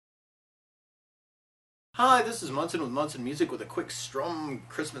Hi, this is Munson with Munson Music with a quick Strum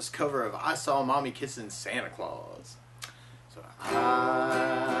Christmas cover of I Saw Mommy Kissing Santa Claus. So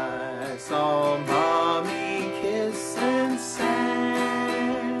I saw Mommy kissing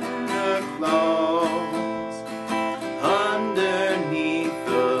Santa Claus underneath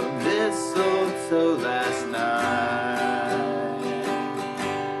the mistletoe last night.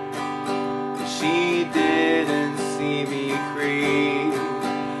 She didn't see me creep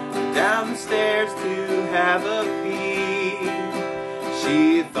down the stairs to have a peek.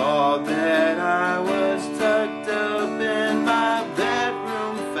 She thought that I was tucked up in my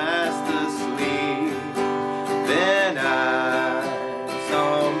bedroom fast asleep. Then I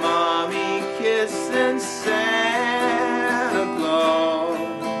saw Mommy kissing Santa Claus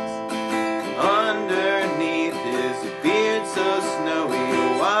underneath his beard so snowy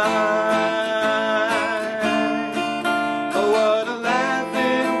white. Oh, what a laugh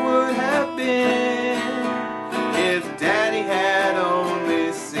it would have been if Daddy had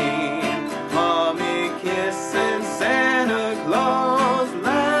only seen Mommy kissing Santa Claus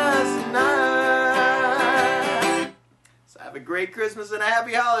last night. So have a great Christmas and a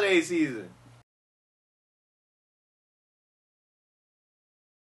happy holiday season.